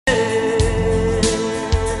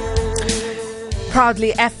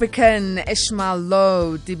Proudly African, Ishmael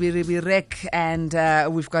Lowe, Dibiribirek, and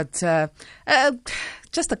we've got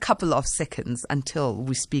just a couple of seconds until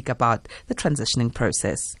we speak about the transitioning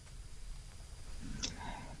process.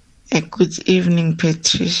 Good evening,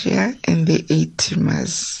 Patricia and the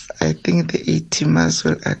A-teamers. I think the A-teamers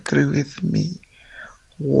will agree with me.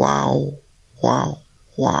 Wow, wow,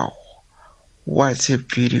 wow. What a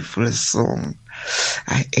beautiful song.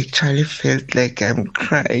 I actually felt like I'm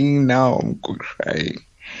crying now. I'm crying.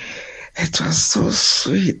 It was so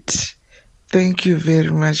sweet. Thank you very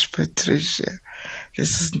much, Patricia.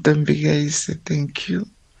 This is Ntombigaise. Thank you.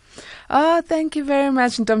 Oh, thank you very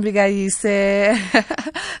much, Ntombigaise.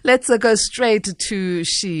 Let's go straight to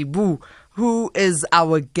SHIBU, who is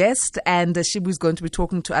our guest, and SHIBU is going to be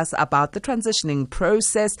talking to us about the transitioning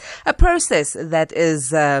process, a process that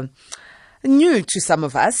is new to some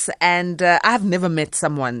of us, and I've never met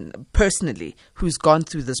someone personally who's gone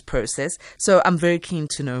through this process, so I'm very keen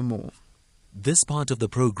to know more. This part of the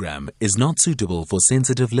program is not suitable for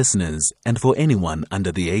sensitive listeners and for anyone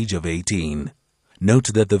under the age of 18.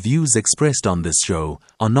 Note that the views expressed on this show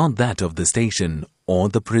are not that of the station or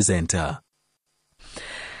the presenter.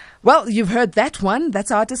 Well, you've heard that one. That's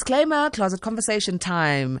our disclaimer, closet conversation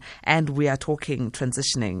time, and we are talking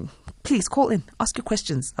transitioning. Please call in, ask your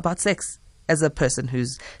questions about sex as a person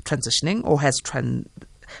who's transitioning or has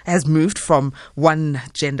moved from one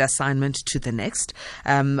gender assignment to the next,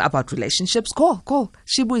 about relationships. Call.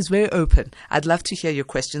 SHIBU is very open. I'd love to hear your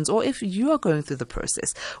questions, or if you are going through the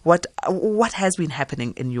process, what has been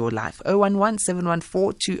happening in your life.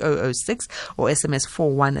 011-714-2006 or SMS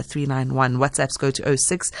 41391. WhatsApps go to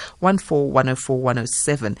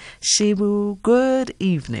 0614104107. SHIBU, good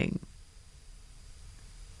evening.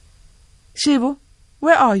 SHIBU,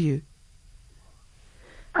 where are you?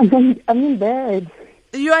 I'm in bed.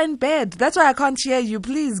 You are in bed. That's why I can't hear you.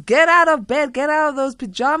 Please get out of bed. Get out of those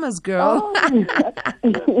pajamas, girl. Oh.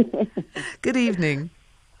 Good evening.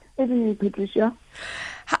 Good evening, Patricia.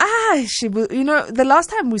 Hi, SHIBU. You know, the last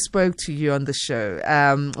time we spoke to you on the show,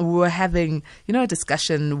 we were having, a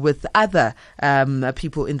discussion with other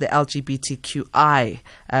people in the LGBTQI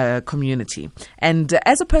community. And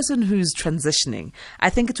as a person who's transitioning, I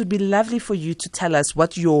think it would be lovely for you to tell us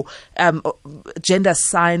what your gender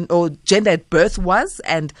sign or gender at birth was,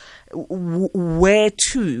 and where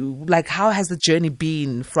to, like, how has the journey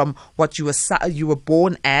been from what you were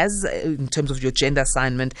born as in terms of your gender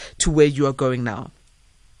assignment to where you are going now?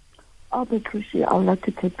 Oh, Patricia, I would like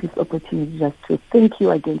to take this opportunity just to thank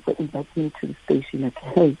you again for inviting me to the station.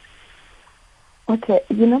 Okay,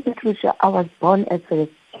 Patricia, I was born as a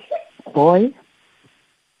boy,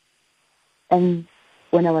 and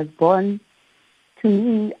when I was born,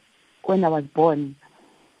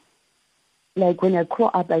 like when I grow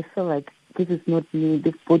up, I feel like this is not me,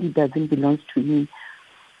 this body doesn't belong to me.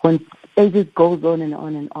 When ages goes on and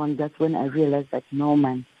on and on, that's when I realized that, no,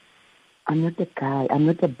 man, I'm not a guy, I'm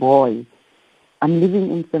not a boy. I'm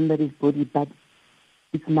living in somebody's body, but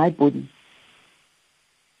it's my body.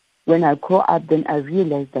 When I grow up, then I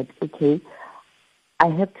realized that, okay, I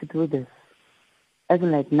have to do this. As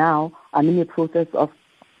in, like, now, I'm in a process of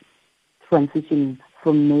transitioning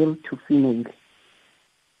from male to female.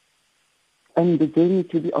 And the journey,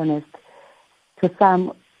 to be honest, to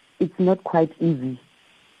some, it's not quite easy.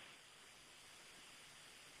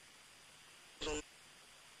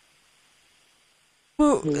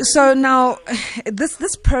 So now,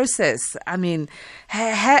 this process, I mean,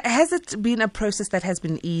 has it been a process that has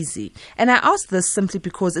been easy? And I ask this simply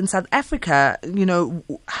because in South Africa,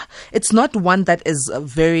 it's not one that is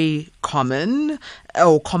very common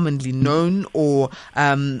or commonly known, or,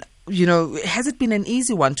 has it been an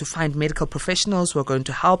easy one to find medical professionals who are going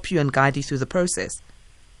to help you and guide you through the process?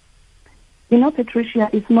 Patricia,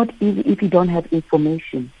 it's not easy if you don't have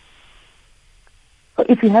information.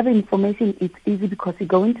 If you have information, it's easy because you're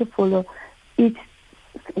going to follow each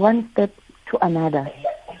one step to another.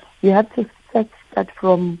 You have to start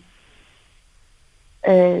from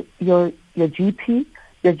your GP.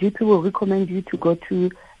 Your GP will recommend you to go to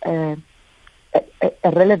a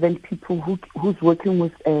relevant people who's working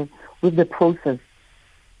with the process.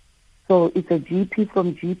 So it's a GP,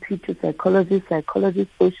 from GP to psychologist,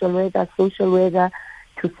 social worker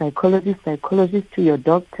to psychologist to your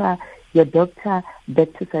doctor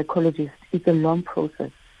back to psychologist. It's a long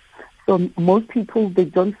process. So most people, they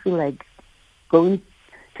don't feel like going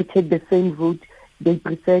to take the same route. They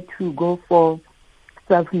prefer to go for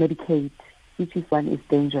self-medicate, which is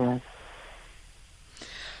dangerous.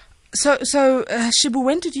 So, SHIBU,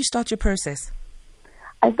 when did you start your process?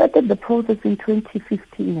 I started the process in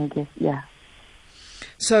 2015, I guess, yeah.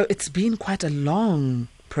 So it's been quite a long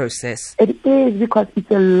process? It is, because it's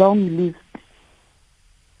a long list.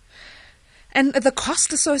 And the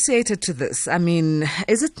cost associated to this, I mean,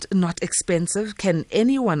 is it not expensive? Can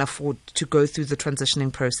anyone afford to go through the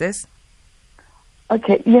transitioning process?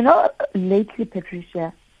 Okay, lately,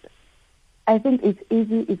 Patricia, I think it's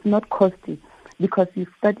easy, it's not costly, because you're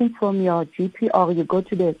starting from your GP, or you go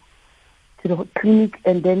to the clinic,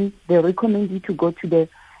 and then they recommend you to go to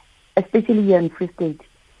especially here in Free State,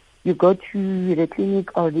 you go to the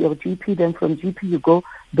clinic or your GP, then from GP you go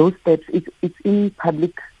those steps. It's in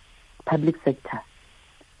public sector.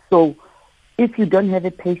 So if you don't have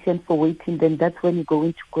a patient for waiting, then that's when you're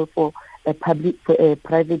going to go for a private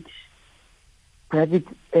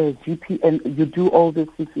GP, and you do all this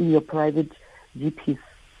in your private GPs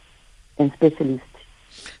and specialists.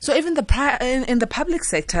 So even in the public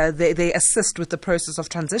sector, they assist with the process of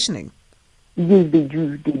transitioning? Yes, they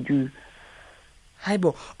do.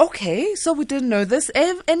 SHIBU. Okay, so we didn't know this.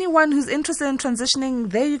 If anyone who's interested in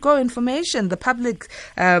transitioning, there you go, information. The public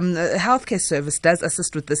healthcare service does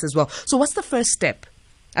assist with this as well. So what's the first step?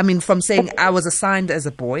 I mean, from saying I was assigned as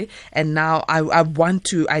a boy and now I want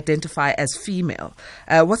to identify as female.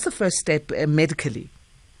 What's the first step medically?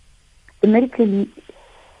 Medically,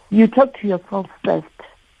 you talk to yourself first.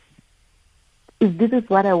 If this is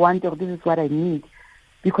what I want or this is what I need.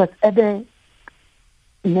 Because at the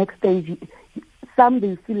next stage, some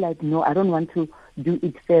they feel like, no, I don't want to do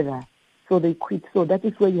it further. So they quit. So that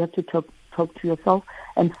is where you have to talk to yourself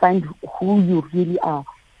and find who you really are,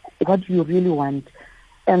 what you really want.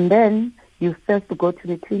 And then you first go to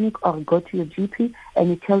the clinic or go to your GP and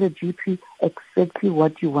you tell the GP exactly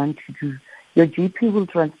what you want to do. Your GP will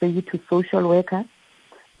transfer you to social worker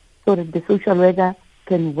so that the social worker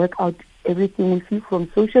can work out everything with you.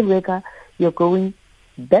 From social worker, you're going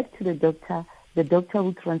back to the doctor. The doctor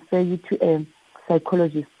will transfer you to a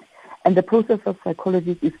psychologist. And the process of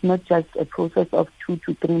psychologist is not just a process of 2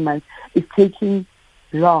 to 3 months. It's taking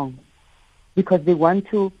long because they want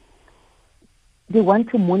to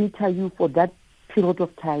monitor you for that period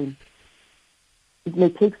of time. It may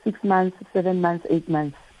take 6 months, 7 months, 8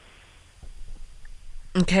 months.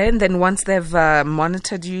 Okay, and then once they've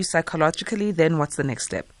monitored you psychologically, then what's the next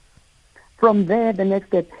step? From there, the next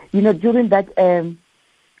step, during that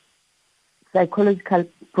psychological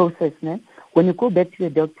process, when you go back to the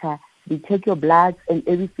doctor, they take your blood and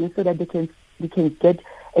everything so that they can get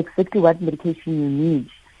exactly what medication you need.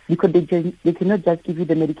 Because they cannot just give you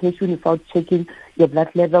the medication without checking your blood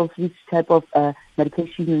levels, which type of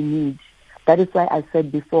medication you need. That is why I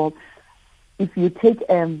said before, if you take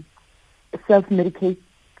self-medicate,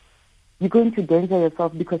 you're going to danger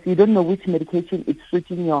yourself because you don't know which medication is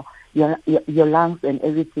suiting your lungs and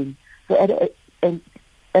everything. So at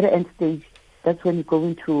the end stage, that's when you're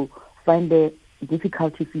going to find the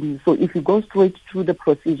difficulties in you. So if you go straight through the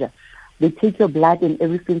procedure, they take your blood and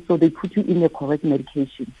everything, so they put you in the correct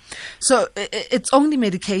medication. So it's only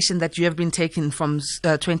medication that you have been taking from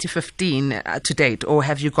 2015 to date, or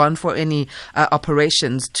have you gone for any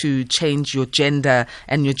operations to change your gender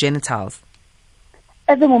and your genitals?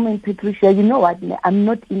 At the moment, Patricia, you know what? I'm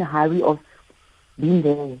not in a hurry of being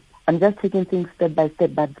there. I'm just taking things step by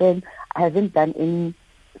step, but then I haven't done any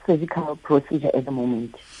surgical procedure at the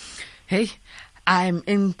moment. Hey, I'm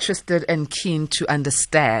interested and keen to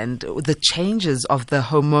understand the changes of the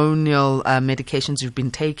hormonal medications you've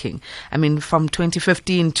been taking. I mean, from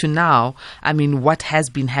 2015 to now, I mean, what has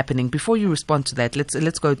been happening? Before you respond to that,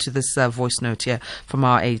 let's go to this voice note here from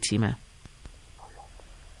our A-teamer.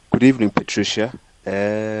 Good evening, Patricia.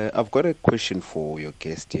 I've got a question for your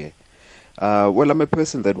guest here. Well, I'm a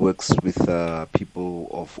person that works with people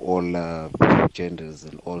of all genders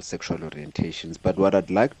and all sexual orientations, but what I'd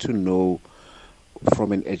like to know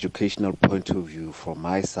from an educational point of view from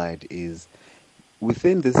my side is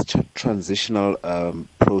within this transitional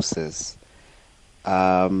process,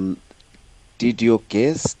 did your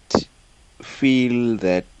guest feel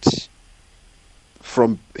that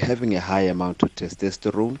from having a high amount of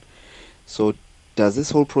testosterone, so does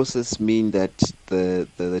this whole process mean that the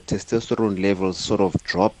testosterone levels sort of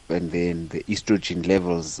drop and then the estrogen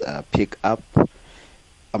levels pick up?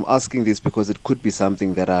 I'm asking this because it could be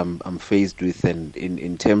something that I'm faced with, and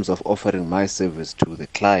in terms of offering my service to the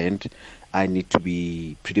client, I need to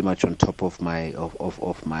be pretty much on top of my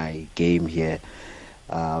of my game here.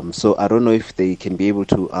 So I don't know if they can be able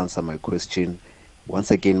to answer my question.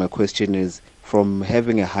 Once again, my question is, from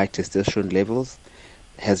having a high testosterone levels,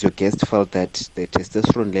 has your guest felt that the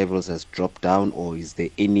testosterone levels has dropped down, or is there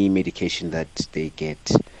any medication that they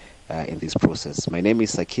get in this process. My name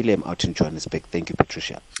is Sakile. I'm out in Johannesburg. Thank you,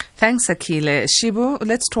 Patricia. Thanks, Akile. SHIBU,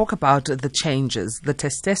 let's talk about the changes, the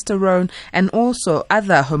testosterone and also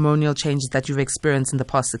other hormonal changes that you've experienced in the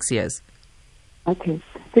past 6 years. Okay.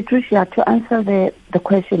 Patricia, to answer the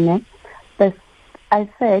question, I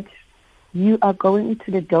said you are going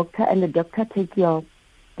to the doctor and the doctor take your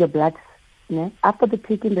blood. After they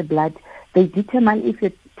taking the blood, they determine if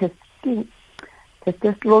your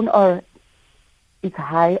testosterone or it's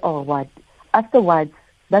high or what. Afterwards,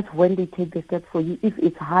 that's when they take the steps for you. If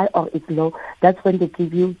it's high or it's low, that's when they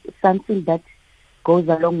give you something that goes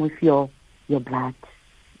along with your blood.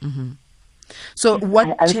 Mm-hmm. So what?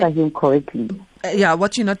 I answer him correctly.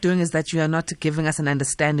 What you're not doing is that you are not giving us an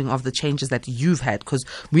understanding of the changes that you've had, because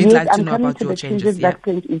we'd like to know about your changes. That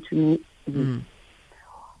came into me. Mm.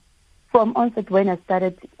 From onset, when I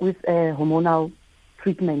started with hormonal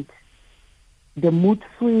treatment, the mood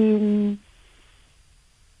swing,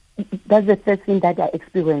 that's the first thing that I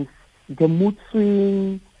experienced. The mood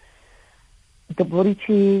swing, the body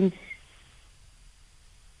change,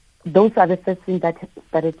 those are the first things that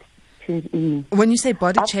started changing in me. When you say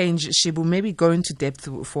body change, SHIBU, maybe go into depth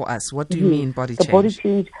for us. What do you mean body change? The body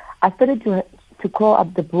change, I started to crawl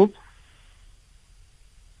up the boobs.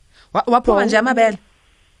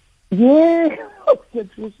 Yeah.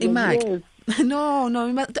 Imag. No,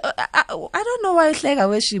 I don't know why it's like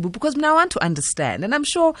SHIBU, because now I want to understand, and I'm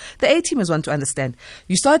sure the A-teamers want to understand.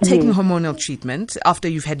 You start taking hormonal treatment after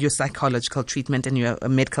you've had your psychological treatment and your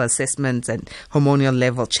medical assessments and hormonal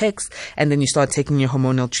level checks, and then you start taking your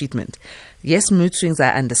hormonal treatment. Yes, mood swings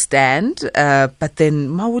I understand, but then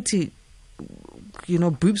Mawuti,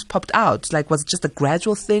 boobs popped out. Like, was it just a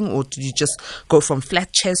gradual thing, or did you just go from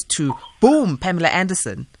flat chest to boom, Pamela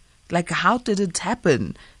Anderson? Like, how did it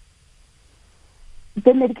happen?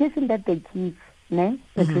 The medication that they give,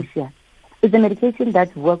 Patricia, is a medication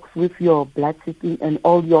that works with your blood system and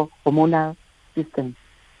all your hormonal systems.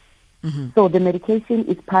 Mm-hmm. So the medication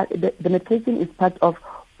is part of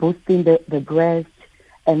boosting the breast,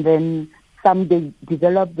 and then some they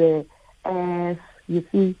develop the ass,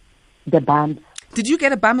 the bumps. Did you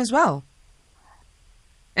get a bum as well?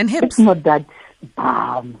 And hips? It's not that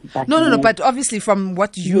bum. No, but obviously from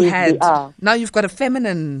what you had, now you've got a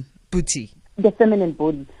feminine booty. The feminine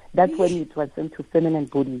body. That's when it was into feminine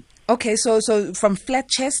body. Okay, so from flat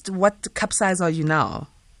chest, what cup size are you now?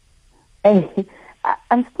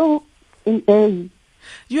 I'm still in A.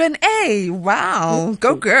 You're an A. Wow.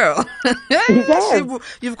 Go girl. Yes.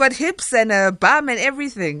 You've got hips and a bum and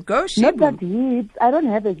everything. Go SHIBU. Not that hips. I don't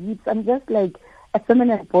have a hips. I'm just like a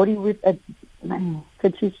feminine body with a man,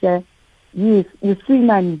 Patricia. Yes, you see,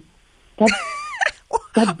 man.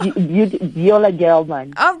 That Viola girl,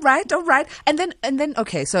 man. All right. And then,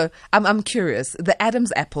 okay, so I'm curious. The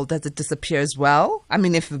Adam's apple, does it disappear as well? I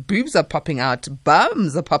mean, if boobs are popping out,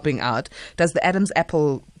 bums are popping out, does the Adam's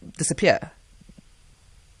apple disappear?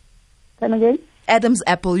 Come again? Adam's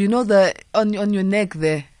apple, the on your neck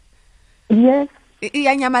there. Yes.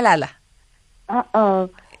 Iyanyamalala.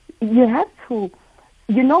 You have to.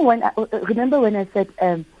 Remember when I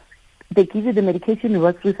said they give you the medication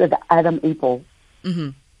works with the Adam apple. Mm-hmm.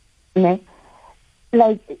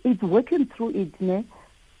 Like, it's working through it, the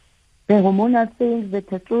hormonal things, the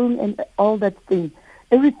testosterone and all that thing.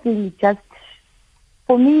 Everything just,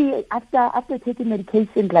 for me, after taking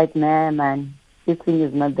medication, like, nah, man, this thing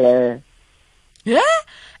is not there. Yeah?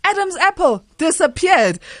 Adam's apple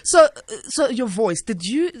disappeared. So your voice,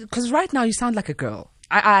 because right now you sound like a girl.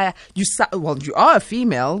 You are a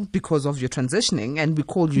female because of your transitioning, and we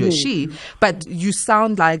call you a she, but you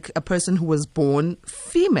sound like a person who was born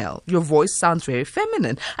female. Your voice sounds very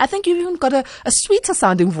feminine. I think you've even got a sweeter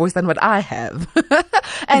sounding voice than what I have.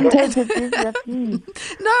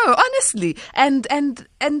 No, honestly. And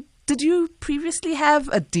did you previously have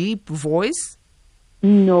a deep voice?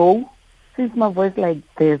 No, since my voice like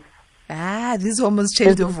this. This hormones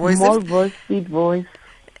changed your voice. Small voice, sweet voice.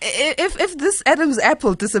 If this Adam's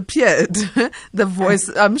apple disappeared, the voice,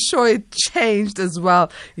 I'm sure it changed as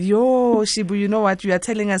well. Yo, SHIBU, you know what? You are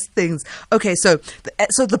telling us things. Okay, so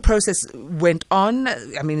the process went on.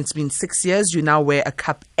 I mean, it's been 6 years. You now wear a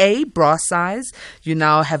cup A, bra size. You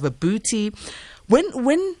now have a booty.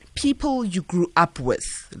 When people you grew up with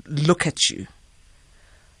look at you,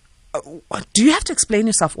 do you have to explain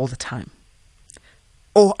yourself all the time?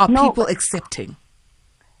 Or are people accepting?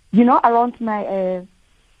 Around my...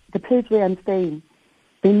 the place where I'm staying,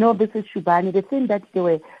 they know this is Shubani. The thing that they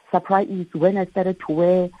were surprised when I started to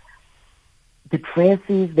wear the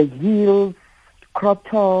dresses, the heels, crop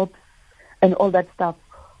tops, and all that stuff,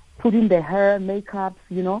 putting the hair, makeup,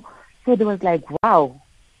 So they was like, wow.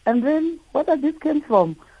 And then, where did this come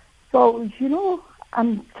from? So,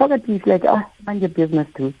 I'm talkative, like, mind your business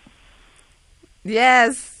too.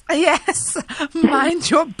 Yes. Yes, mind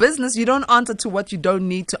your business. You don't answer to what you don't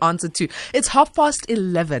need to answer to. It's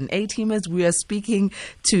 11:30. A-teamers, we are speaking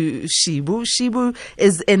to SHIBU. SHIBU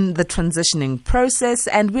is in the transitioning process,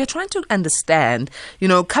 and we're trying to understand,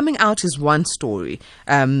 coming out is one story,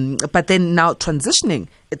 but then now transitioning,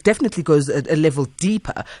 it definitely goes a level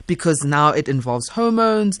deeper, because now it involves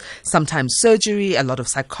hormones, sometimes surgery, a lot of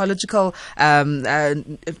psychological,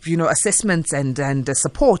 assessments and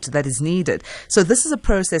support that is needed. So this is a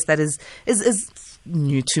process that is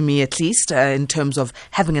new to me, at least, in terms of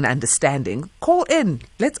having an understanding. Call in.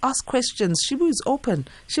 Let's ask questions. SHIBU is open.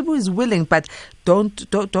 SHIBU is willing, but don't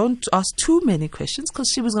ask too many questions,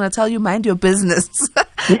 because SHIBU's going to tell you, mind your business.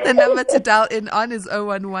 The number to dial in on is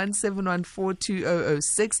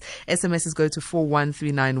 011-714-2006. SMSs go to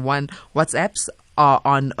 41391. WhatsApps are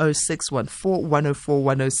on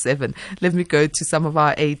 0614-104-107. Let me go to some of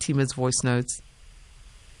our A-teamers' voice notes.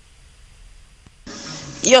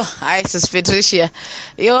 Hi, this is Patricia.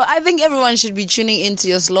 I think everyone should be tuning into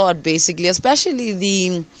your slot, basically, especially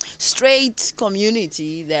the straight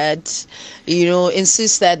community that,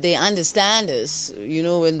 insists that they understand us,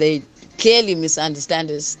 when they clearly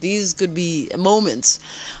misunderstand us. These could be moments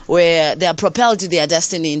where they are propelled to their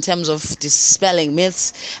destiny in terms of dispelling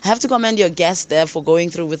myths. I have to commend your guest there for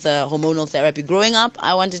going through with the hormonal therapy. Growing up,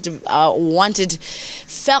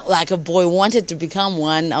 felt like a boy, wanted to become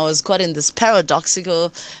one. I was caught in this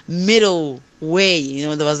paradoxical middle way.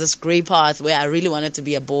 There was this gray path where I really wanted to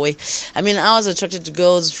be a boy. I was attracted to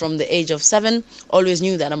girls from the age of 7. Always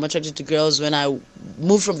knew that I'm attracted to girls. When I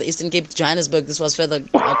moved from the Eastern Cape to Johannesburg, this was further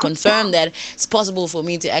confirmed that it's possible for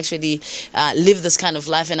me to actually live this kind of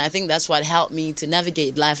life, and I think that's what helped me to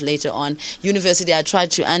navigate life later on. University, I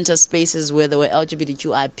tried to enter spaces where there were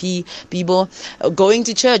LGBTQIP people. Going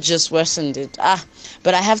to church just worsened it.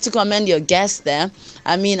 But I have to commend your guest there.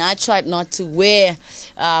 I tried not to wear,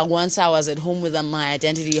 once I was at home with my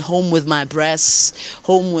identity, home with my breasts,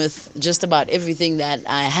 home with just about everything that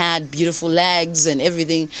I had, beautiful legs and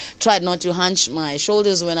everything. Tried not to hunch my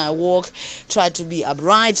shoulders when I walk, tried to be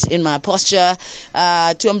upright in my posture,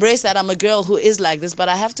 to embrace that I'm a girl who is like this. But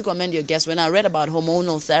I have to commend your guest. When I read about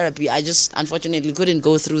hormonal therapy, I just unfortunately couldn't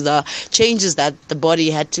go through the changes that the body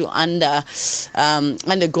had to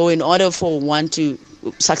undergo in order for one to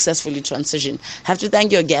successfully transition. Have to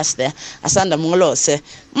thank your guest there, Asanda Molose.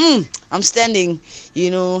 I'm standing,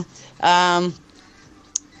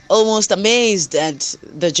 almost amazed at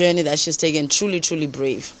the journey that she's taken. Truly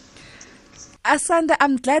brave. Asanda,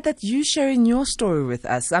 I'm glad that you're sharing your story with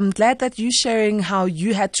us. I'm glad that you're sharing how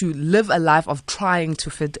you had to live a life of trying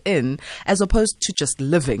to fit in as opposed to just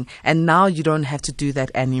living. And now you don't have to do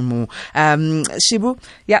that anymore. SHIBU,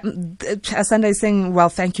 Asanda is saying, well,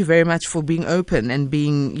 thank you very much for being open and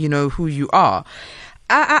being, who you are.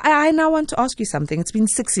 I now want to ask you something. It's been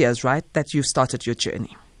 6 years, right, that you've started your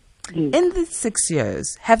journey. Yes. In these 6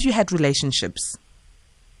 years, have you had relationships?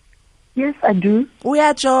 Yes, I do.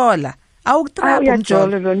 Uyajola. Awukutrapha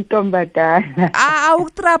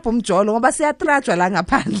umjolo ngoba siyatrajwa la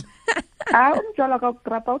ngaphandle. Umjolo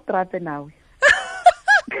awutrape nawe.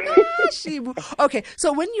 SHIBU. Okay,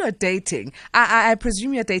 so when you're dating, I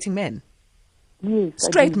presume you're dating men? Yes.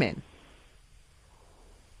 Straight men?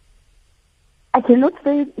 I cannot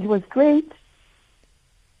say he was straight.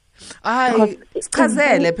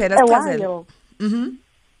 Sichazele phela, sichazele.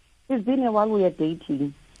 It's been a while we are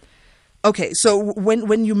dating. Okay, so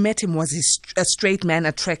when you met him, was he a straight man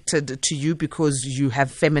attracted to you because you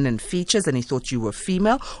have feminine features and he thought you were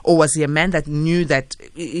female? Or was he a man that knew that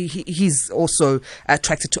he's also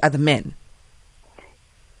attracted to other men?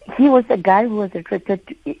 He was a guy who was attracted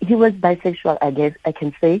to, he was bisexual, I guess I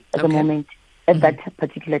can say, at the moment, at that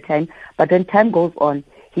particular time. But when time goes on,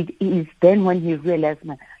 he is then when he realized,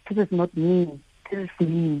 man, this is not me, this is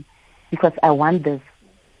me, because I want this.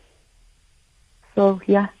 So,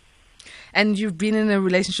 yeah. And you've been in a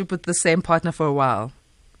relationship with the same partner for a while?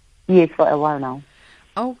 Yes, for a while now.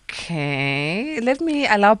 Okay. Let me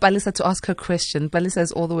allow Balisa to ask her question. Balisa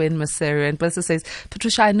is all the way in Maseru, and Balisa says,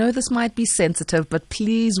 Patricia, I know this might be sensitive, but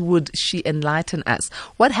please would she enlighten us?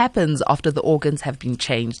 What happens after the organs have been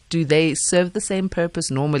changed? Do they serve the same purpose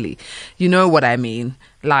normally? You know what I mean?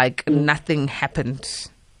 Like nothing happened.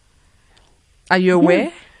 Are you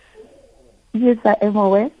aware? Yes, I am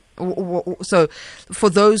aware. So,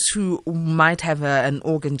 for those who might have an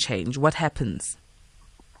organ change, what happens?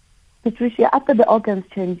 Patricia, after the organs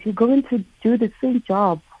change, you're going to do the same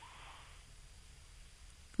job.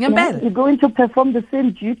 Yeah? You're going to perform the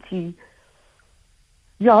same duty.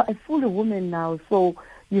 You're a full woman now, so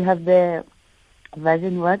you have the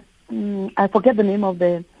I forget the name of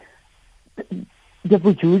the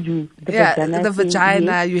vujuju. The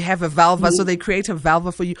vagina. Yes. You have a vulva, yes. So they create a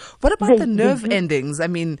vulva for you. What about the nerve endings? I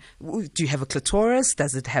mean, do you have a clitoris?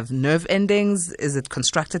 Does it have nerve endings? Is it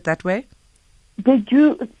constructed that way? They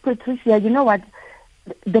do, Patricia. You know what?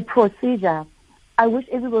 The procedure. I wish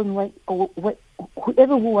everyone,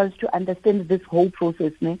 whoever who wants to understand this whole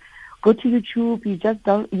process, go to YouTube.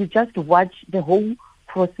 You just watch the whole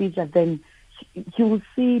procedure. Then you will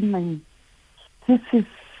see, this is.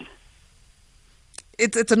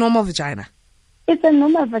 It's a normal vagina. It's a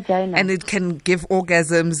normal vagina, and it can give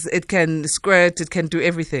orgasms. It can squirt. It can do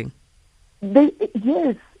everything.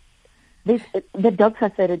 Yes, the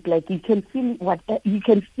doctor said it. Like you can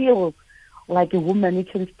feel like a woman. You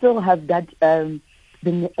can still have that the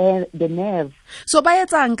nerve. So by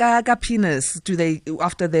a penis, do they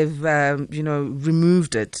after they've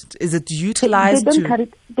removed it? Is it utilized?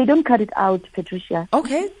 They don't cut it out, Patricia.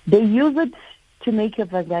 Okay. They use it to make a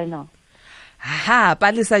vagina. Aha,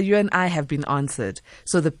 Balisa, you and I have been answered.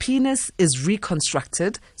 So the penis is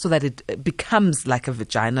reconstructed so that it becomes like a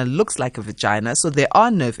vagina, looks like a vagina. So there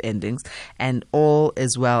are nerve endings and all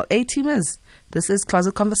is well. A-teamers, this is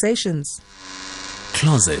Closet Conversations.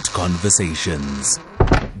 Closet Conversations.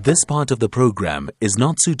 This part of the program is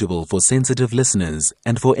not suitable for sensitive listeners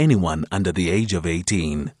and for anyone under the age of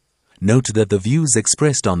 18. Note that the views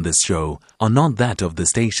expressed on this show are not that of the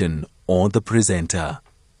station or the presenter.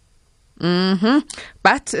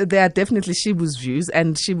 But there are definitely SHIBU's views,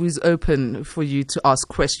 and SHIBU is open for you to ask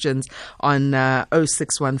questions on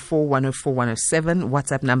 0614 104 107,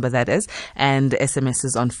 WhatsApp number that is, and SMS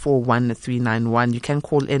is on 41391. You can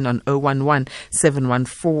call in on 011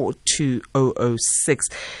 714 2006.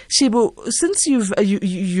 SHIBU, since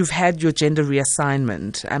you've had your gender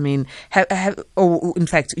reassignment, I mean, in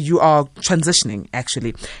fact, you are transitioning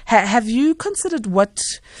actually. Have you considered what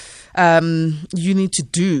you need to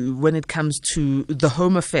do when it comes to the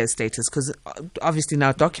home affairs status? Because obviously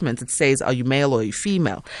now documents, it says are you male or are you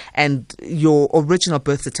female, and your original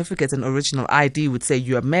birth certificate and original ID would say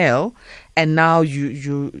you're male, and now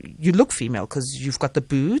you look female because you've got the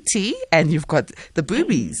booty and you've got the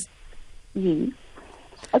boobies. Yes.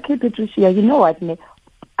 Okay, Patricia, you know what?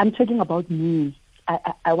 I'm talking about me.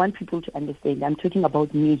 I want people to understand. I'm talking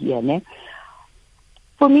about me here.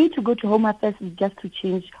 For me to go to home affairs is just to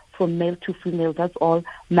change from male to female, that's all.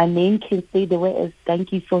 My name can stay the way as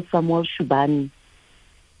Danki So Samuel Shubani.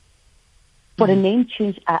 For a name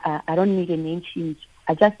change, I don't need a name change.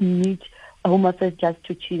 I just need a home affairs just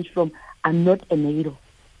to change from I'm not a male,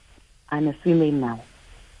 I'm a female now.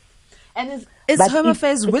 And is home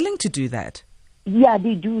affairs willing to do that? Yeah,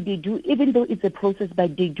 they do. Even though it's a process,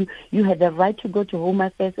 but they do. You have the right to go to home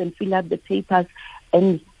affairs and fill out the papers,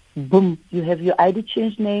 and boom, you have your ID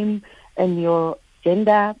change name and your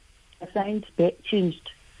gender assigned changed.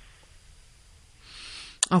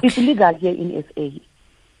 Okay. It's legal here in SA.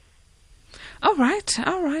 All right.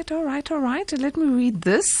 Let me read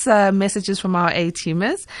this. Messages from our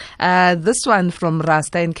A-teamers. This one from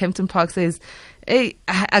Rasta in Kempton Park says, hey,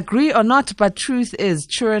 agree or not, but truth is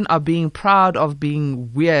children are being proud of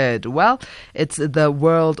being weird. Well, it's the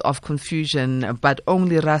world of confusion, but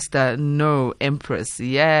only Rasta know Empress.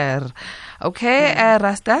 Yeah. Okay,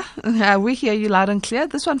 Rasta, we hear you loud and clear.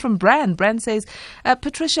 This one from Bran. Bran says,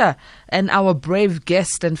 Patricia and our brave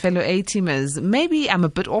guest and fellow A-teamers, maybe I'm a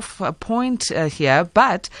bit off point here,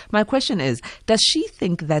 but my question is, does she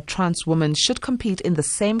think that trans women should compete in the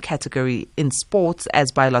same category in sports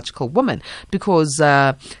as biological women? Because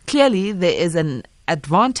clearly there is an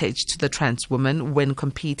advantage to the trans woman when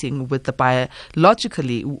competing with the biological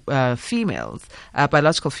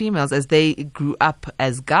females as they grew up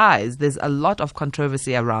as guys. There's a lot of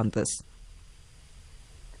controversy around this.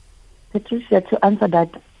 Patricia, to answer that,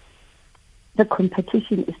 the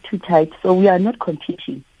competition is too tight, so we are not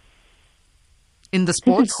competing. In the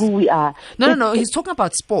sports? This is who we are. No. He's talking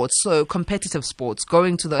about sports, so competitive sports,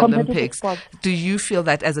 going to the Olympics. Sports. Do you feel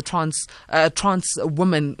that as a trans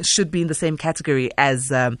woman should be in the same category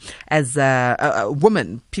as a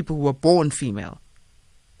woman, people who were born female?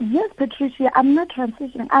 Yes, Patricia. I'm not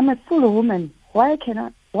transitioning. I'm a full woman. Why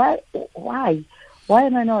am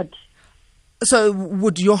I not? So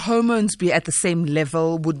would your hormones be at the same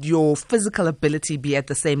level? Would your physical ability be at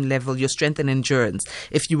the same level, your strength and endurance,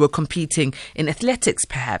 if you were competing in athletics,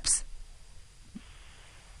 perhaps?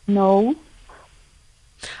 No.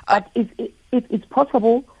 But if it's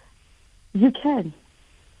possible, you can.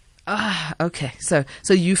 Okay. So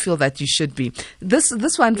you feel that you should be. This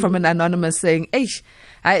one from an anonymous saying,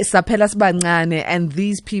 and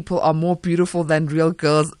these people are more beautiful than real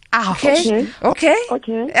girls. Okay. Okay.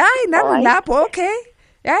 Ay, now right. okay.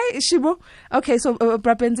 Yeah, Shibu. Okay, so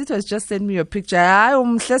Brabenzito has just sent me a picture.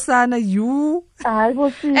 You.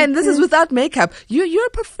 And this is without makeup. You're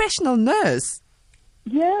a professional nurse.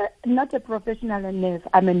 Yeah, not a professional nurse.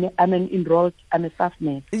 I'm a staff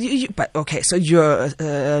nurse. But okay, so you're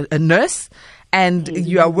a nurse and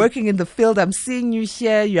you are working in the field. I'm seeing you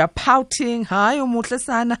here. You are pouting. Hi, So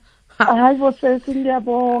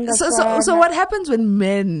what happens when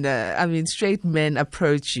men, straight men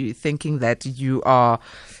approach you thinking that you are,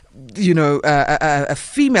 a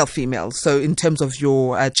female? So in terms of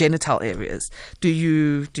your genital areas, do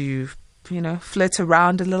you flirt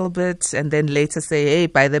around a little bit and then later say, hey,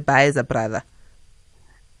 by the by, is a brother?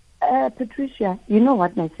 Patricia, you know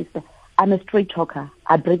what, my sister? I'm a straight talker.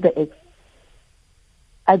 I break the eggs.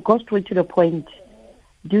 I go straight to the point.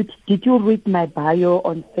 Did you read my bio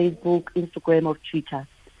on Facebook, Instagram, or Twitter?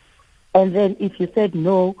 And then if you said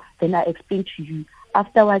no, then I explain to you.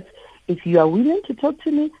 Afterwards, if you are willing to talk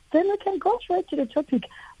to me, then we can go straight to the topic.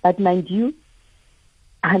 But mind you,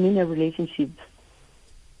 I'm in a relationship.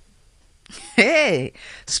 Hey,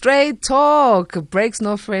 straight talk breaks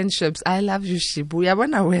no friendships. I love you,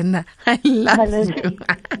 Shibuya. I love you.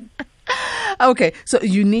 Okay, so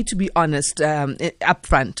you need to be honest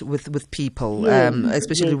upfront with people,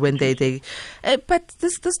 especially when they. But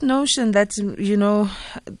this notion that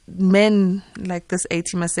men like this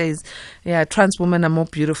Atima says, trans women are more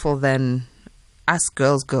beautiful than us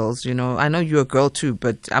girls. I know you're a girl too,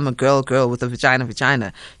 but I'm a girl with a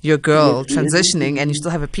vagina. You're a girl transitioning and you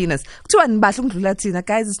still have a penis.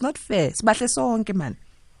 Guys, it's not fair.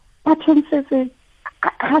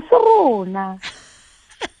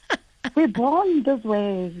 We're born this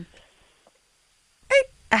way.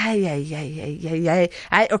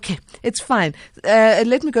 Okay, it's fine.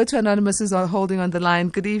 Let me go to Anonymous, who's holding on the line.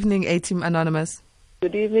 Good evening, A-Team Anonymous.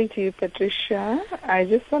 Good evening to you, Patricia. I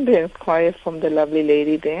just want to inquire from the lovely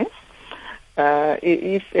lady there.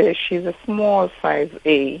 If she's a small size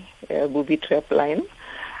A, booby trap line,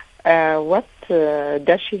 what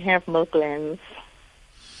does she have milk glands?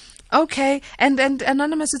 Okay, and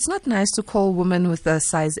Anonymous, it's not nice to call women with a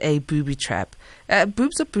size A booby trap.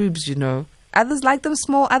 Boobs are boobs, Others like them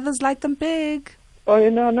small, others like them big. Oh,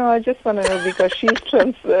 no, I just want to know because she's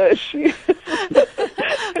trans. But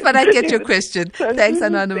I get your question. Thanks,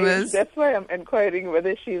 Anonymous. That's why I'm inquiring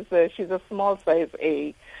whether she's a small size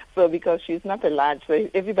A. So because she's not a large, so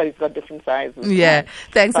everybody's got different sizes. Yeah,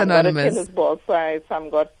 thanks, some Anonymous. Some got a tennis ball size, some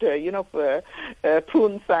got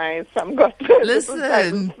prune size, some got.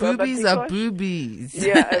 Listen, boobies are boobies.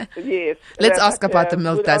 Yeah, yes. Let's ask about the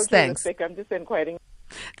milk ducts. Thanks. I'm just inquiring.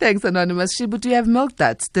 Thanks, Anonymous. Shibu, do you have milk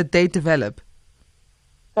ducts? Did they develop?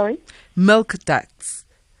 Sorry? Milk ducts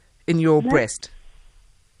in your breast.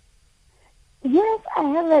 Yes, I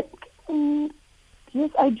have it. Yes,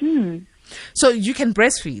 I do. So you can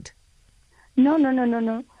breastfeed? No.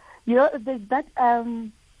 There's that,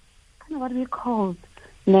 what do we call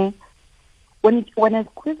it? When I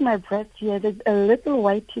squeeze my breast here, there's a little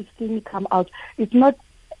white thing come out. It's not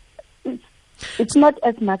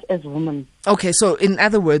as much as women. Okay, so in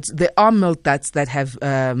other words, there are milk ducts that have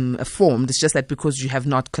formed. It's just that because you have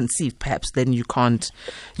not conceived, perhaps then you can't.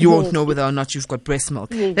 You won't know whether or not you've got breast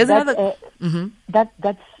milk. Yes, there's another. That's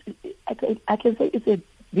I can say it's a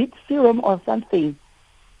bit serum or something.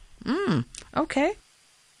 Okay.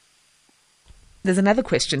 There's another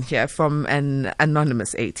question here from an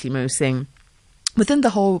anonymous A-teamer saying, within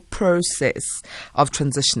the whole process of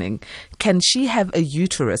transitioning, can she have a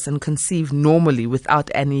uterus and conceive normally without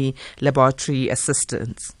any laboratory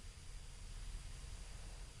assistance?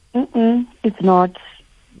 It's not.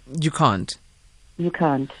 You can't? You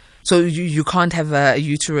can't. So you can't have a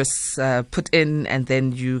uterus put in and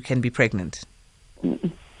then you can be pregnant?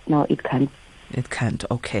 No, it can't. It can't.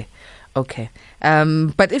 Okay.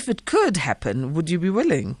 But if it could happen, would you be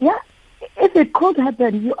willing? Yeah, if it could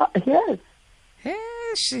happen, yes. Hey,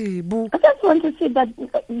 Shibu. I just want to see that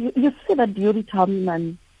you see that beauty tummy,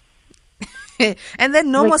 man. And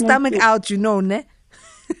then no more stomach out, ne?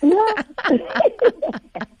 No.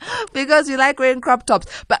 Because you like wearing crop tops.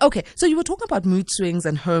 But okay, so you were talking about mood swings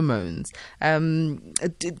and hormones.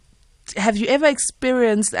 Have you ever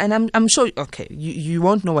experienced, and I'm sure, okay, you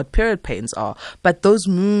won't know what period pains are, but those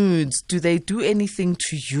moods, do they do anything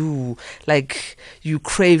to you? Like you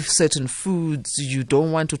crave certain foods, you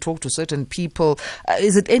don't want to talk to certain people.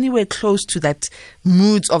 Is it anywhere close to that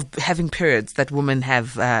moods of having periods that women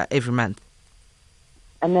have every month?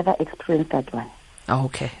 I never experienced that one.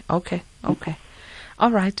 Okay.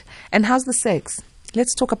 All right. And how's the sex?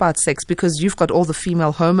 Let's talk about sex, because you've got all the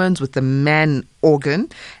female hormones with the man organ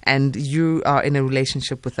and you are in a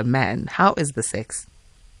relationship with a man. How is the sex?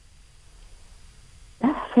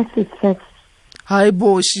 That's Sex is sex. Hi,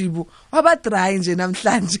 bo Shibu. What about trying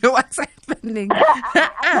namhlanje? What's happening?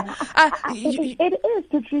 It is,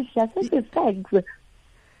 Patricia. Sex is sex.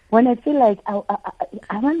 When I feel like I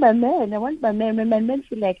want my man, when my man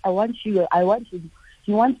feel like I want you,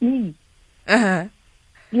 he wants me. Uh-huh.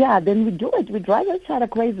 Yeah, then we do it. We drive each other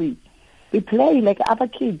crazy. We play like other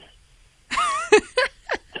kids.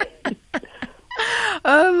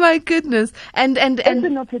 Oh my goodness! And you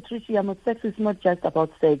know, Patricia, sex is not just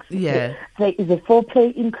about sex. Yeah, there is a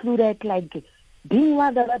foreplay included, like being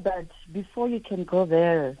but before you can go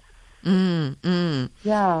there.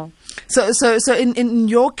 Yeah. So in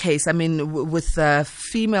your case, I mean, with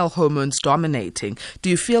female hormones dominating, do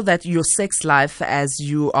you feel that your sex life, as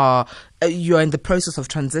you're in the process of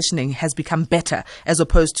transitioning, has become better as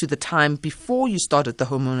opposed to the time before you started the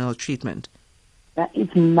hormonal treatment?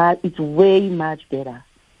 It's way much better.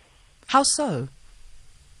 How so?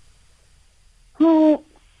 You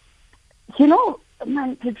know,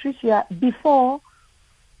 man, Patricia, before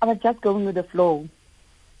I was just going with the flow.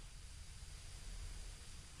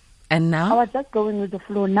 And now? I was just going with the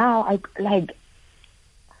flow. Now,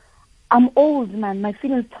 I'm old, man. My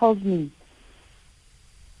feelings tells me.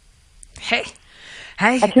 Hey.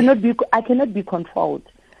 I cannot be controlled.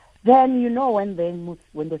 Then, you know, when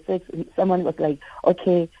the sex, someone was like,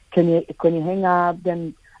 okay, can you hang up?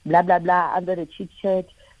 Then blah, blah, blah, under the chit chat.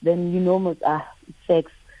 Then, you know,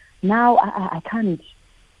 sex. Now, I can't.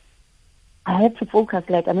 I have to focus.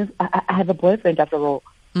 Like, I mean, I have a boyfriend after all.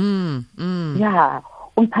 Yeah.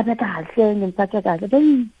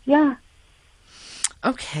 Then, yeah.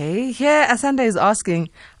 Okay. Here, Asanda is asking,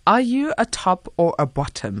 are you a top or a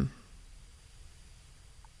bottom?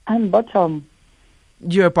 I'm bottom.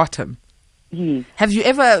 You're a bottom? Yes. Have you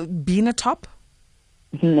ever been a top?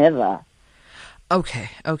 Never. Okay.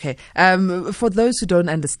 For those who don't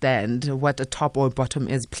understand what a top or a bottom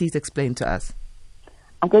is, please explain to us.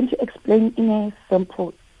 I'm going to explain in a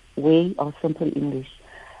simple way or simple English.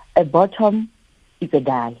 A bottom is a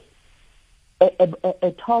guy.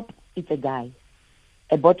 A top is a guy.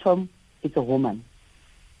 A bottom is a woman.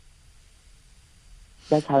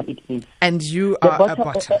 That's how it is. And you are a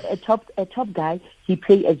bottom. A top guy, he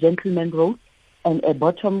played a gentleman role, and a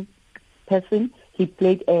bottom person, he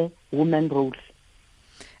played a woman role.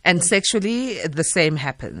 And sexually, the same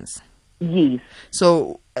happens. Yes.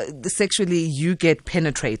 So sexually, you get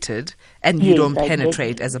penetrated, and you don't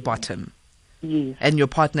penetrate as a bottom. Yes. And your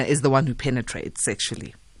partner is the one who penetrates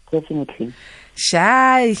sexually. Definitely.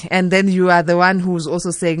 Shy. And then you are the one who's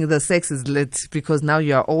also saying the sex is lit because now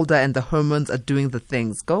you are older and the hormones are doing the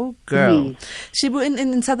things. Go, girl. Yes. Shibu,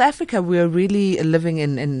 in South Africa, we are really living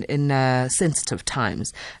in sensitive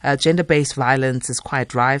times. Gender-based violence is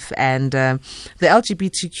quite rife, and the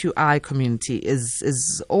LGBTQI community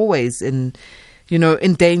is always in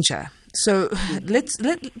danger. So let's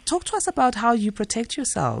talk to us about how you protect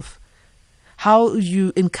yourself. How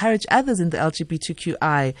you encourage others in the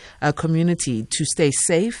LGBTQI community to stay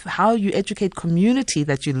safe, how you educate community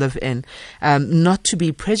that you live in not to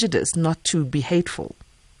be prejudiced, not to be hateful.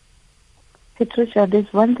 Patricia,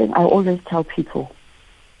 there's one thing I always tell people.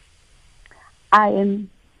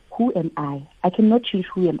 Who am I? I cannot change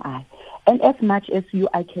who am I. And as much as you,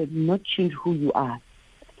 I cannot change who you are.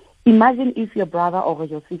 Imagine if your brother or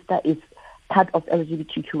your sister is part of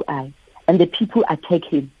LGBTQI and the people attack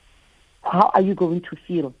him. How are you going to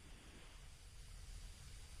feel?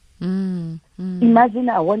 Imagine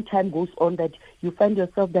one time goes on that you find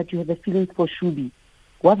yourself that you have a feeling for Shubi.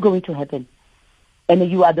 What's going to happen? And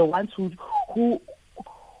you are the ones who's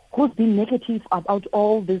been negative about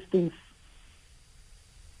all these things.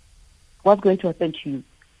 What's going to happen to you?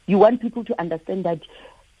 You want people to understand that,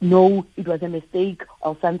 no, it was a mistake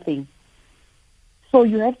or something. So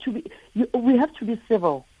we have to be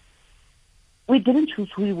civil. We didn't choose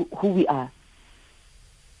who we are.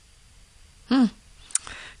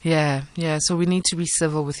 Yeah. So we need to be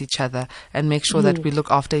civil with each other and make sure that we look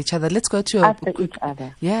after each other. Let's go to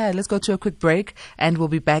let's go to a quick break, and we'll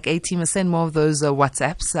be back. 18. Send more of those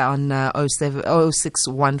WhatsApps on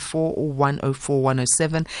 0614 or 104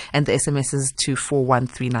 107, and the SMSs to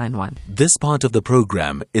 41391. This part of the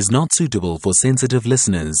program is not suitable for sensitive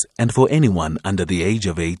listeners and for anyone under the age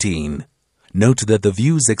of 18. Note that the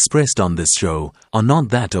views expressed on this show are not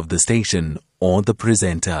that of the station or the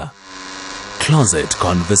presenter. Closet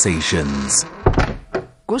Conversations.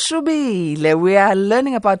 Kushubile, we are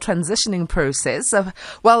learning about transitioning process.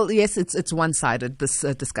 Well, yes, it's one-sided, this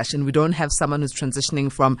discussion. We don't have someone who's transitioning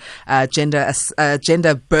from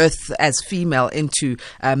gender birth as female into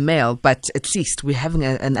male, but at least we're having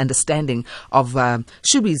an understanding of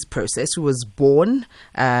Shubi's process, who was born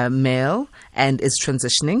male and is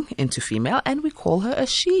transitioning into female, and we call her a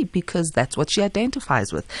she because that's what she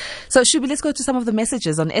identifies with. So, Shubi, let's go to some of the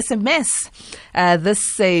messages on SMS.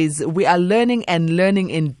 This says, we are learning and learning,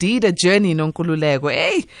 indeed a journey, Nonkululego.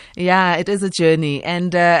 Hey, yeah, it is a journey.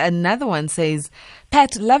 And another one says,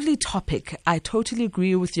 Pat, lovely topic. I totally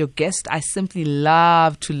agree with your guest. I simply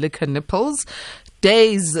love to lick her nipples.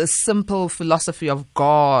 Day's a simple philosophy of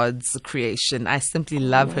God's creation. I simply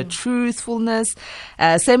love her truthfulness.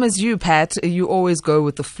 Same as you, Pat. You always go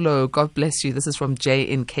with the flow. God bless you. This is from Jay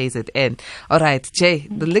in KZN. All right, Jay.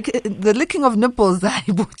 The licking of nipples.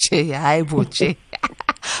 Jay.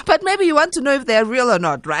 But maybe you want to know if they're real or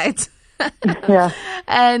not, right? Yeah.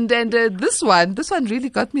 And this one really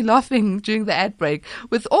got me laughing during the ad break.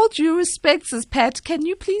 With all due respect, says Pat, can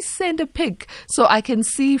you please send a pic so I can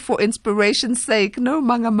see for inspiration's sake? No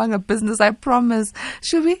manga business, I promise.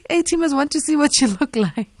 Should we? A-teamers want to see what you look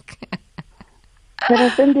like. Can I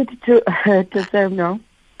send it to Sam now?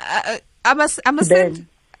 I must send.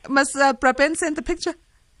 Must Braben send the picture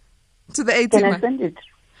to the A-teamer? Can I send it?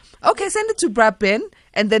 Okay, send it to Braben,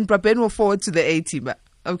 and then Braben will forward to the A-teamer.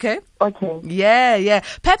 Okay. Okay. Yeah.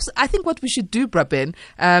 Perhaps I think what we should do, Braben,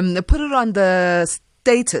 put it on the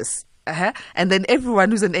status. And then everyone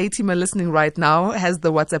who's an A-teamer listening right now has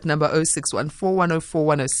the WhatsApp number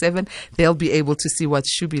 0614104107. They'll be able to see what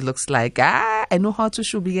Shubi looks like. I know how to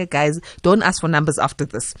Shubi, guys. Don't ask for numbers after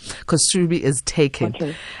this because Shubi is taken.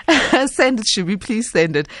 Okay. Send it, Shubi. Please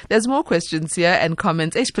send it. There's more questions here and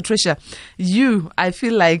comments. Patricia, I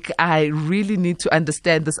feel like I really need to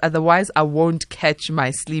understand this. Otherwise, I won't catch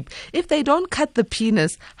my sleep. If they don't cut the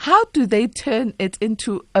penis, how do they turn it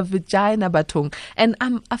into a vagina, Batong? And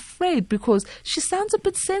I'm afraid because she sounds a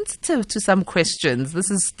bit sensitive to some questions. This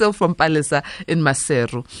is still from Palisa in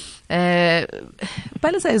Maseru.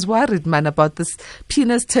 Palisa is worried, man, about this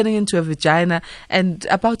penis turning into a vagina and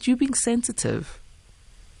about you being sensitive.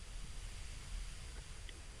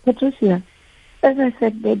 Patricia, as I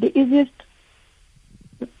said, the easiest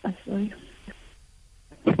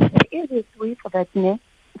way for that is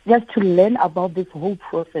just to learn about this whole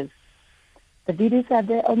process. The videos are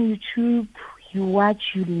there on YouTube. You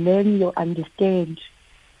watch, you learn, you understand.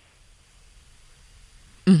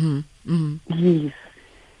 Yes.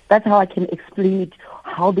 That's how I can explain it,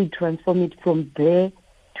 how they transform it from there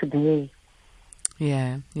to there.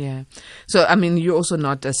 Yeah. So, I mean, you're also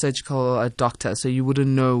not a surgical doctor, so you wouldn't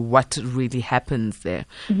know what really happens there.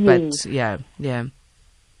 Yes. But, yeah.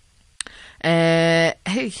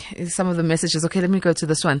 Hey, some of the messages. Okay, let me go to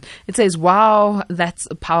this one. It says, wow, that's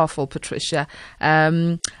powerful, Patricia.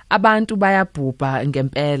 Abantu bayabhubha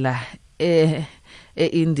ngempela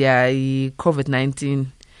India, COVID-19.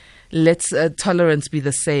 Let's tolerance be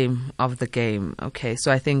the same of the game. Okay,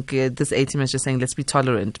 so I think this A-team is just saying, let's be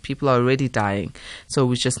tolerant. People are already dying, so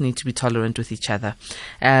we just need to be tolerant with each other.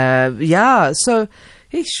 So...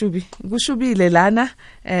 Hey, Shubi Lelana.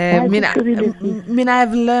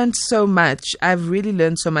 I've learned so much. I've really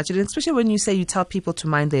learned so much, and especially when you say you tell people to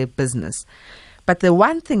mind their business. But the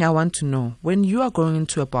one thing I want to know, when you are going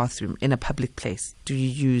into a bathroom in a public place, do you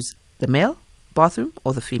use the male bathroom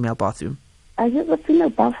or the female bathroom? I use the female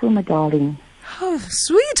bathroom, my darling. Oh,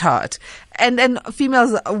 sweetheart. And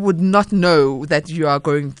females would not know that you are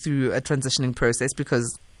going through a transitioning process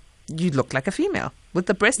because you look like a female with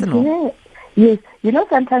the breast and all. Yeah. Yes,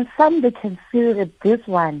 sometimes some they can feel that this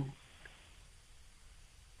one.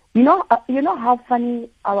 You know how funny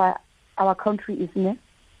our country is, ne?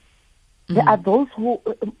 Mm-hmm. There are those who,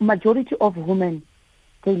 majority of women,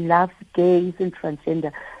 they love gays and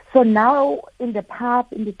transgender. So now in the pub,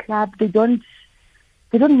 in the club, they don't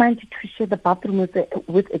mind to share the bathroom with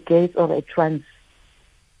a gay or a trans.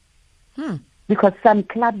 Because some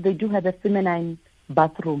clubs they do have a feminine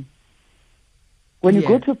bathroom. When you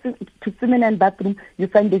go to feminine bathroom, you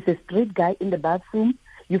find there's a straight guy in the bathroom.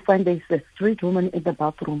 You find there's a straight woman in the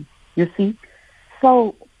bathroom. You see?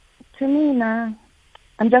 So, to me, I'm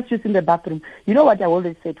just using the bathroom. You know what I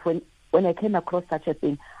always said when I came across such a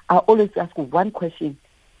thing? I always ask one question.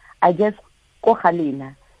 I guess,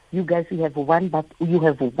 Kohalina, you guys, you have one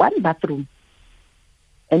bathroom.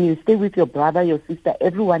 And you stay with your brother, your sister,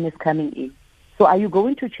 everyone is coming in. So are you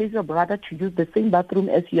going to chase your brother to use the same bathroom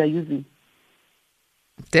as you are using?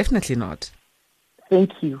 Definitely not.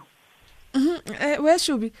 Thank you. Where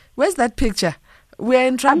should we? Where's that picture? We're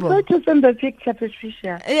in trouble. I'm going to send the picture,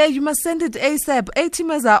 Patricia. Yeah, you must send it ASAP.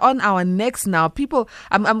 A-teamers are on our necks now. People,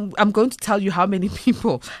 I'm going to tell you how many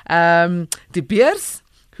people. De Beers,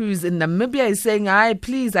 who's in Namibia, is saying, "Hi,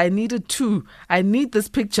 please, I needed two. I need this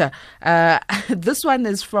picture." This one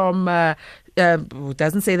is from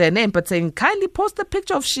doesn't say their name, but saying, "Kindly post a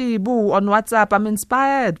picture of SHIBU on WhatsApp. I'm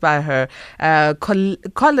inspired by her."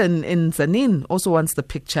 Colin in Zanin also wants the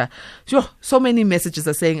picture. So many messages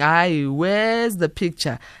are saying, "Aye, where's the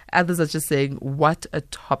picture?" Others are just saying, "What a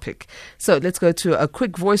topic." So let's go to a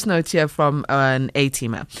quick voice note here from an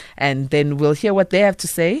A-teamer, and then we'll hear what they have to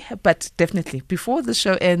say. But definitely, before the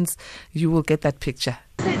show ends, you will get that picture.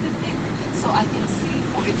 So I can see.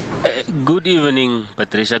 Good evening,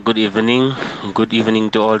 Patricia. Good evening. Good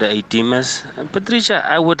evening to all the A-teamers. Patricia,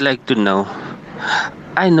 I would like to know.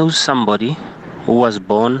 I know somebody who was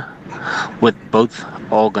born with both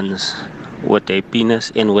organs, with a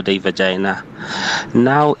penis and with a vagina.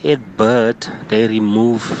 Now at birth, they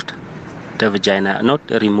removed the vagina. Not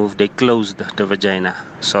removed, they closed the vagina.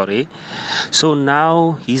 Sorry. So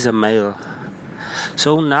now he's a male.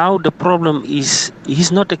 So now the problem is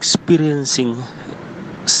he's not experiencing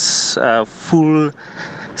full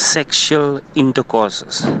sexual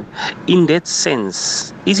intercourses. In that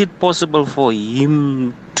sense, is it possible for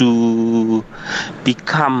him to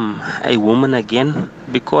become a woman again?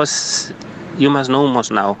 Because you must know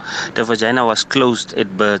most now, the vagina was closed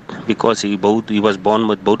at birth because he was born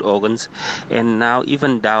with both organs. And now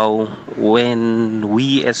even though when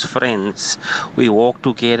we as friends, we walk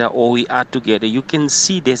together or we are together, you can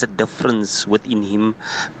see there's a difference within him,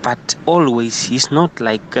 but always he's not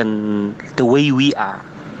like the way we are.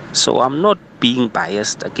 So I'm not being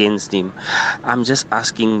biased against him. I'm just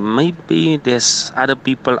asking, maybe there's other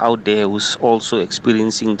people out there who's also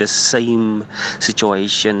experiencing the same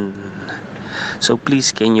situation. So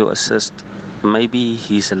please, can you assist? Maybe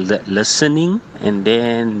he's listening, and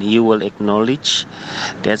then he will acknowledge.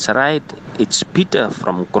 That's right. It's Peter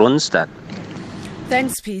from Kronstadt.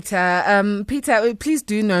 Thanks, Peter. Peter, please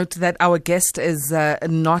do note that our guest is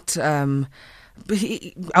not...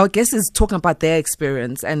 our guest is talking about their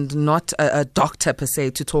experience and not a doctor per se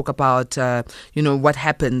to talk about, what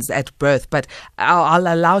happens at birth. But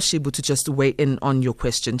I'll allow SHIBU to just weigh in on your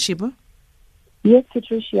question. SHIBU? Yes,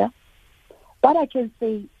 Patricia. What I can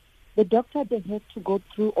say, the doctor, they have to go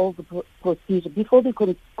through all the procedure. Before they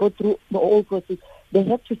could go through the whole process, they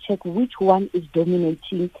have to check which one is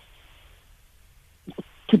dominating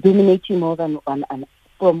more than one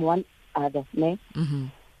from one other. Ne? Mm-hmm.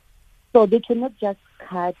 So they cannot just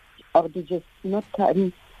cut or they just not cut.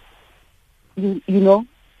 They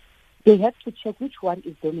have to check which one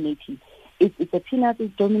is dominating. If the penis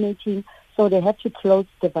is dominating, so they have to close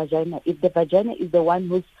the vagina. If the vagina is the one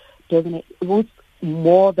who's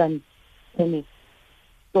more than penis,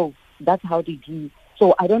 so that's how they do.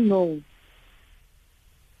 So I don't know.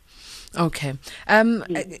 Okay.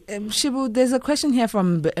 SHIBU, there's a question here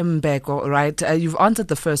from Mbeko, right? You've answered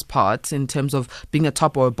the first part in terms of being a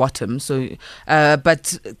top or a bottom. So,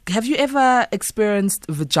 but have you ever experienced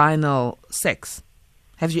vaginal sex?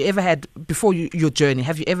 Have you ever had, before your journey,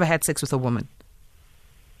 have you ever had sex with a woman?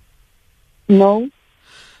 No.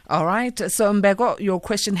 All right. So, Mbeko, your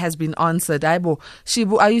question has been answered.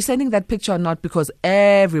 SHIBU, are you sending that picture or not? Because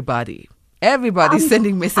everybody's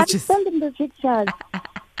sending messages. I'm sending the pictures.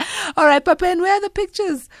 All right, Papa, and where are the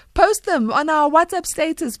pictures? Post them on our WhatsApp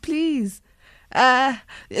status, please.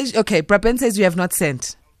 Okay, Braben says you have not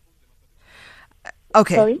sent.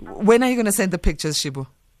 Okay, sorry? When are you going to send the pictures, SHIBU?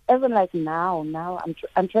 Even like now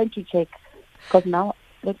I'm trying to check, because now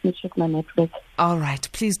let me check my network. All right,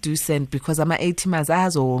 please do send, because I'm at 80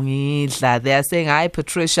 They are saying, "Hi,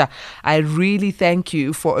 Patricia. I really thank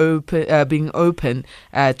you for being open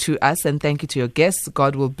to us, and thank you to your guests.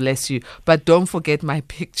 God will bless you. But don't forget my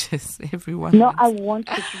pictures, everyone." No, I want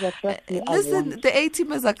to trust me. Listen, the 80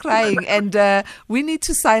 are crying, and we need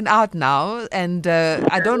to sign out now. And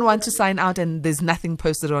I don't want to sign out, and there's nothing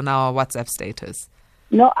posted on our WhatsApp status.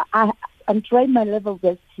 No, I'm trying my level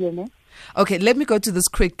best here, ne? Okay, let me go to this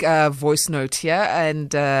quick voice note here,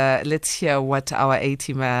 and let's hear what our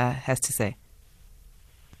A-teamer has to say.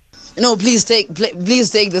 No, please take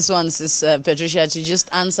this one, Sis Patricia, to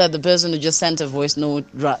just answer the person who just sent a voice note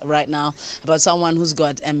right now about someone who's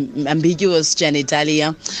got ambiguous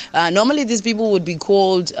genitalia. Normally, these people would be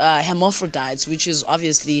called hermaphrodites, which is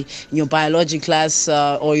obviously in your biology class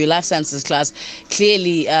or your life sciences class,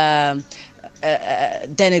 clearly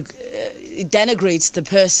denigrates the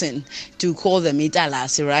person to call them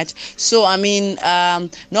italasi, right? So I mean,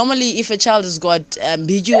 normally if a child has got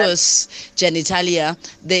ambiguous genitalia,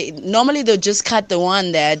 they'll just cut the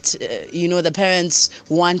one that the parents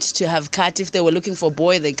want to have cut. If they were looking for a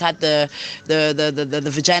boy, they cut the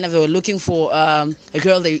vagina. If they were looking for a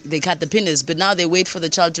girl, they cut the penis. But now they wait for the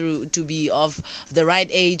child to be of the right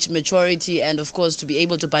age, maturity, and of course to be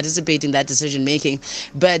able to participate in that decision making.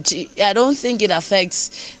 But I don't think it affects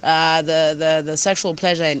the sexual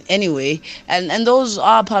pleasure in any way. And those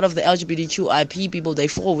are part of the LGBTQIP people. They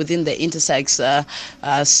fall within the intersex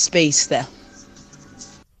space there.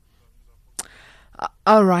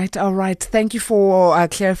 All right. Thank you for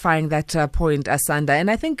clarifying that point, Asanda. And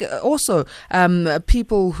I think also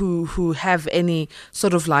people who have any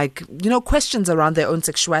sort of questions around their own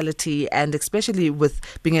sexuality, and especially with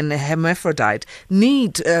being a hermaphrodite,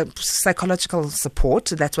 need psychological support.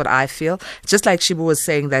 That's what I feel. Just like Shibu was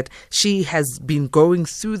saying that she has been going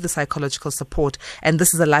through the psychological support, and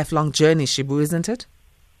this is a lifelong journey, Shibu, isn't it?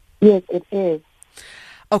 Yes, it is.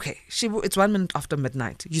 Okay, Shibu, it's 1 minute after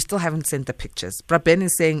midnight. You still haven't sent the pictures. Braben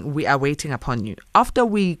is saying we are waiting upon you. After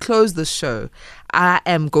we close the show, I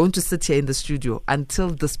am going to sit here in the studio until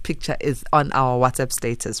this picture is on our WhatsApp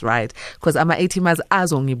status, right? Because I'm 80 miles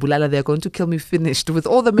azongi bulala. They're going to kill me finished with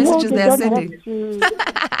all the messages they are sending.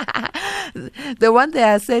 The one they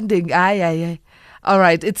are sending, aye. All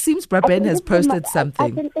right, it seems Braben has posted something.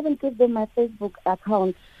 I can even give them my Facebook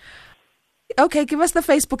account. Okay, give us the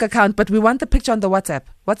Facebook account, but we want the picture on the WhatsApp.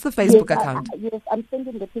 What's the Facebook account? Yes, I'm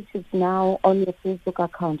sending the pictures now on your Facebook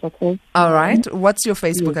account, okay? All right. What's your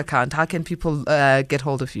Facebook account? How can people get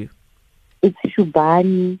hold of you? It's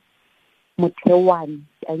Shubani Mutewani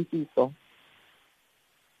Tankiso.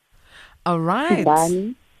 All right.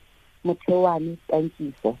 Shubani Mutewani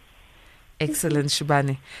Tankiso. Excellent,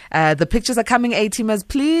 Shubani. The pictures are coming, A-teamers.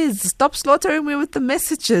 Please stop slaughtering me with the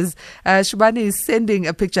messages. Shubani is sending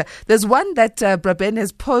a picture. There's one that Braben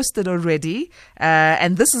has posted already,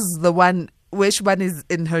 and this is the one where Shubani is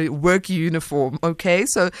in her work uniform, okay?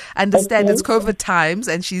 So understand it's COVID times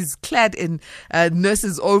and she's clad in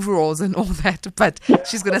nurse's overalls and all that, but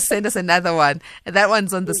she's going to send us another one. And that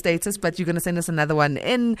one's on the status, but you're going to send us another one.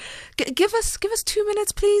 Give us 2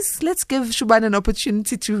 minutes, please. Let's give Shubani an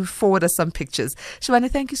opportunity to forward us some pictures.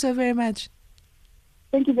 Shubani, thank you so very much.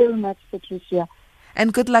 Thank you very much, Patricia.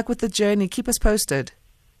 And good luck with the journey. Keep us posted.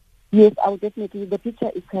 Yes, I'll definitely. The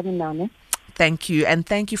picture is coming now, ne? Thank you. And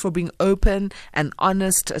thank you for being open and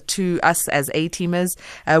honest to us as A-teamers.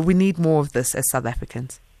 We need more of this as South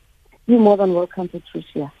Africans. You're more than welcome,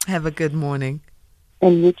 Patricia. Have a good morning.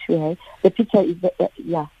 And you too, hey? The picture is there.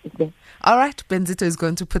 It's there. All right. Benzito is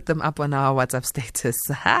going to put them up on our WhatsApp status.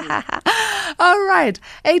 All right.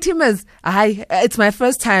 A-teamers, it's my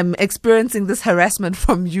first time experiencing this harassment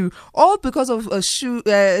from you, all because of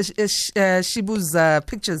Shibu's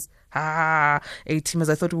pictures. A-teamers,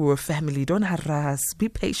 I thought we were family. Don't harass. Be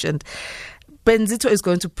patient. Benzito is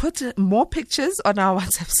going to put more pictures on our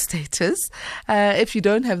WhatsApp status. If you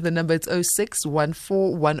don't have the number, it's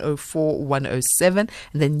 0614104107. And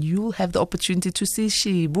then you'll have the opportunity to see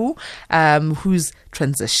Shibu, who's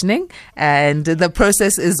transitioning. And the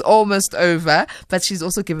process is almost over. But she's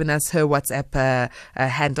also given us her WhatsApp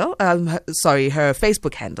handle. Her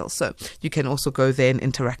Facebook handle. So you can also go there and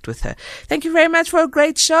interact with her. Thank you very much for a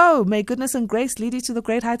great show. May goodness and grace lead you to the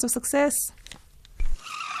great heights of success.